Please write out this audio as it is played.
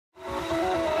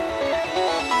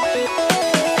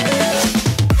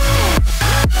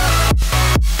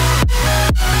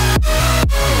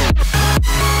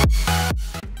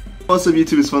What's up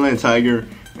YouTube, it's Funatictiger,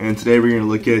 and today we're going to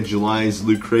look at July's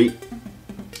Loot Crate.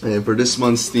 And for this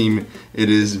month's theme, it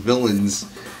is villains.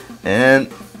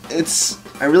 And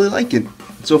I really like it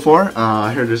so far.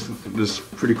 I heard there's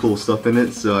pretty cool stuff in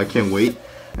it, so I can't wait.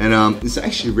 And it's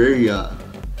actually very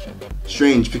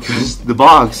strange because the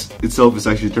box itself is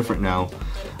actually different now.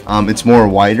 It's more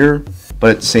wider, but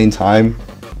at the same time,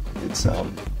 it's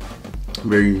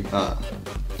very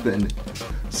thin.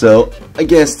 So I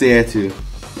guess they had to,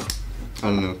 I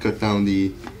don't know, cut down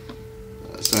the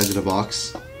size of the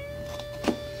box.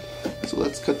 So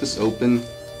let's cut this open.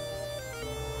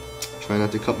 Try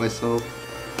not to cut myself.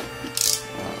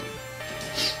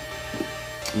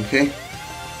 Okay.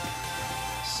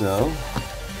 So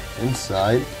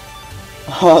inside,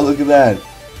 oh look at that!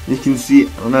 You can see.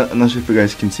 I'm not sure if you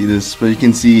guys can see this, but you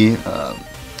can see,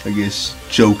 I guess,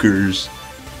 Joker's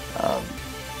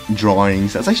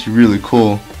drawings. That's actually really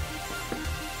cool.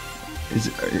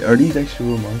 Are these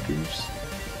actual markers?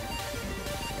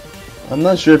 I'm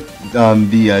not sure if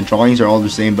the drawings are all the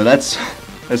same, but that's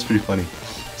pretty funny.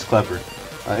 It's clever.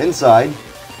 Inside,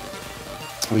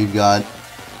 we've got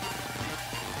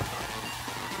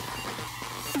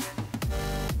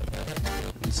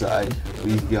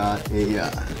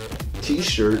a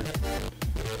t-shirt.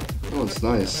 Oh, it's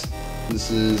nice.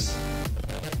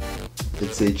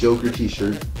 It's a Joker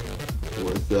t-shirt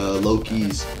with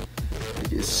Loki's, I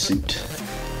guess, suit.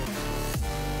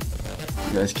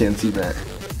 You guys can't see that.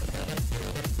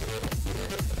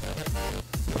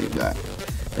 Look at that.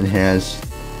 It has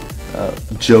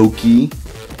Jokey.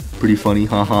 Pretty funny,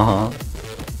 ha ha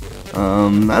ha.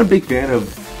 Not a big fan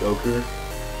of Joker,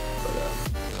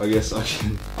 but I guess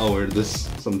I'll wear this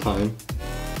sometime.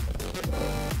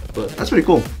 But that's pretty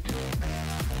cool.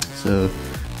 So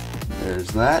there's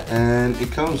that, and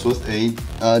it comes with a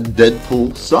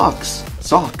Deadpool sock.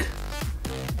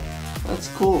 That's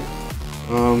cool.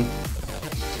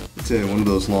 It's one of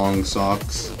those long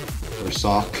socks or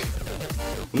sock.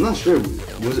 I'm not sure.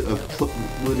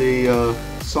 Would a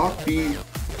sock be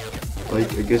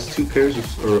like, I guess, two pairs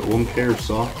of, or one pair of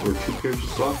socks, or two pairs of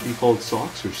socks be called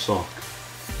socks or sock?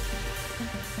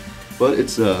 But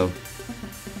it's a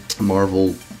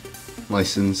Marvel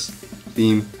license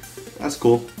theme. That's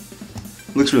cool.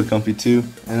 Looks really comfy too.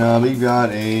 And we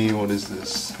got a, what is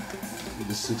this?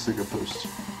 This looks like a poster.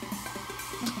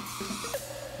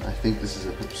 I think this is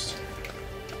a poster.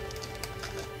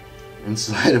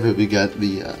 Inside of it we got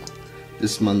the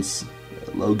this month's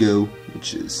logo,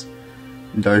 which is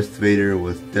Darth Vader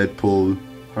with Deadpool,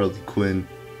 Harley Quinn.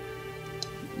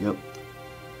 Yep.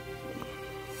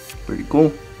 Pretty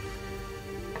cool.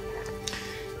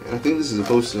 And I think this is a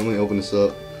poster. Let me open this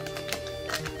up.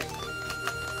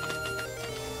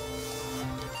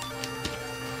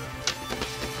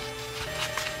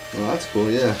 Well, that's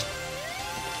cool, yeah.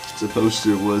 It's a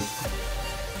poster with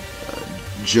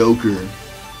Joker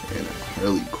and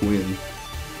Harley Quinn.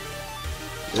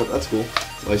 Yep, that's cool.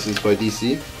 It's licensed by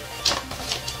DC.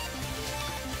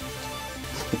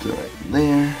 Put it right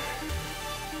there.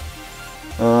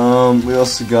 We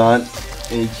also got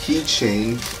a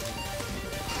keychain.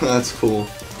 That's cool.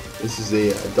 This is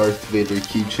a Darth Vader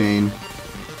keychain.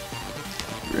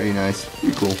 Very nice.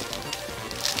 Pretty cool.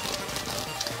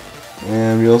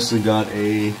 And we also got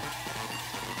a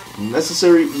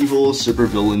Necessary Evil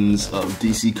Supervillains of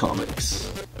DC Comics.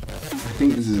 I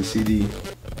think this is a CD.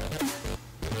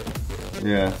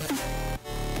 Yeah.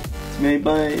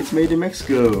 It's made in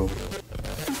Mexico. I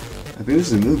think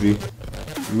this is a movie.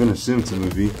 I'm gonna assume it's a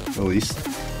movie, at least.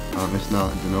 If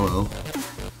not, I don't know.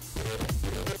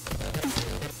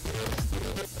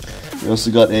 We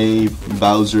also got a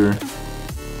Bowser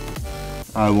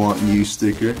I Want You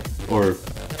sticker, or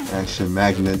actually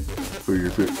magnet for your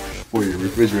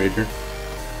refrigerator,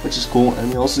 which is cool.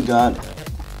 And we also got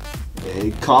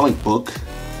a comic book.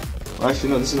 Well, actually,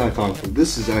 no, this is not a comic book.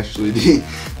 This is actually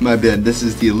my bad. This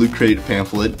is the Loot Crate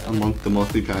pamphlet, the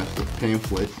monthly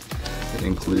pamphlet. It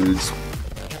includes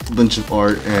a bunch of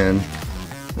art and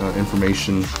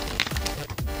information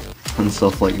and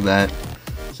stuff like that.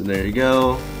 So there you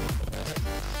go.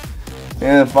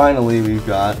 And finally, we've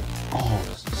got, oh,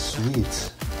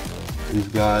 sweet.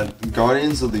 We've got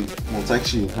Guardians of the, well, it's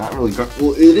actually not really,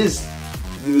 well,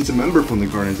 it's a member from the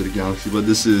Guardians of the Galaxy, but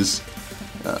this is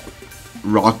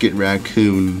Rocket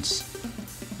Raccoon's,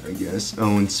 I guess,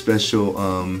 own special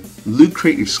Loot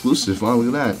Crate exclusive. Wow,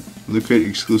 look at that. Loot Crate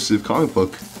exclusive comic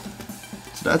book.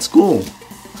 So that's cool.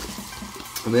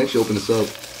 Let me actually open this up.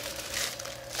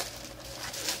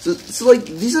 So like,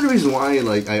 these are the reason why,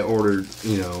 like, I ordered,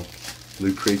 you know,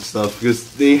 Loot Crate stuff,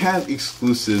 because they have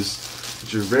exclusives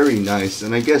which are very nice.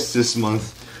 And I guess this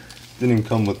month didn't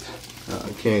come with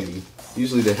candy.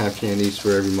 Usually they have candies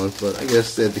for every month, but I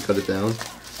guess they had to cut it down.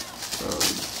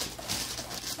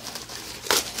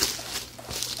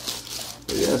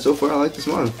 But yeah, so far I like this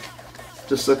one.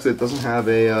 Just sucks that it doesn't have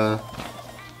a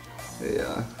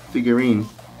figurine.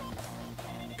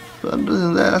 But other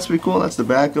than that, that's pretty cool. That's the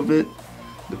back of it.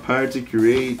 The Pirates of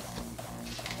Create.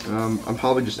 I'm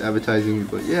probably just advertising,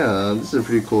 but yeah, this is a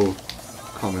pretty cool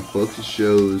comic book. It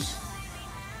shows,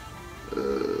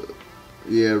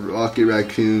 yeah, Rocket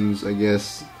Raccoon's, I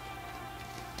guess,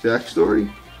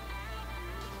 backstory,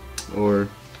 or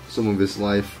some of his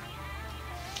life.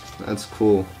 That's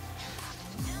cool.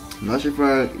 I'm not sure if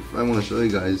I want to show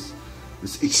you guys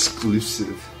this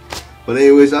exclusive. But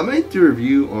anyways, I might do a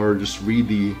review or just read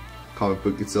the comic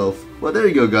book itself. Well, there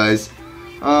you go, guys.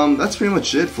 That's pretty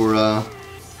much it for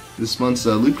this month's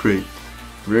Loot Crate.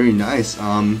 Very nice.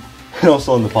 And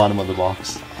also on the bottom of the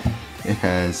box, it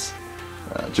has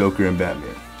Joker and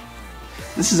Batman.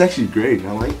 This is actually great.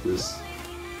 I like this.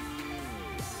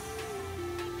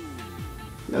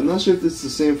 Yeah, I'm not sure if this is the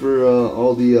same for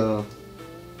all the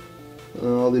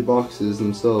boxes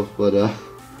themselves, but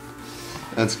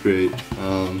that's great.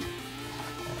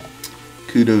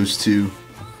 Kudos to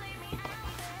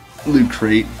Loot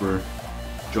Crate for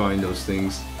drawing those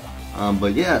things.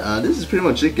 But yeah, this is pretty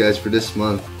much it, guys, for this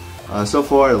month. So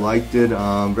far, I liked it.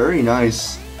 Very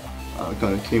nice.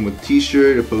 Kind of came with a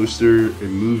t-shirt, a poster, a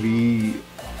movie,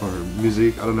 or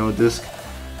music, I don't know, a disc,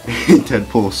 a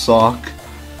Deadpool sock,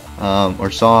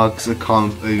 or socks, a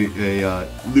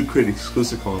Loot Crate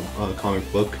exclusive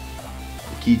comic book,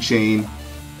 a keychain,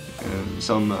 and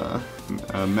some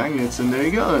magnets, and there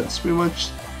you go. That's pretty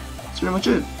much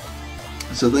it.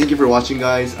 So thank you for watching,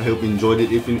 guys. I hope you enjoyed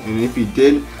it. If you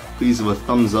did, please give a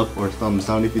thumbs up or thumbs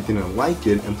down if you didn't like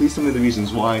it, and please tell me the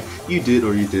reasons why you did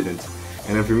or you didn't.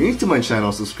 And if you're new to my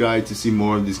channel, subscribe to see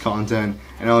more of this content,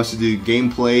 and I also do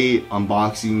gameplay,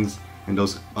 unboxings, and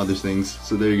those other things.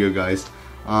 So there you go, guys.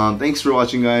 Thanks for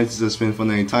watching, guys. This has been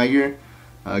Funatictiger,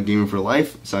 gaming for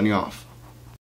life, signing off.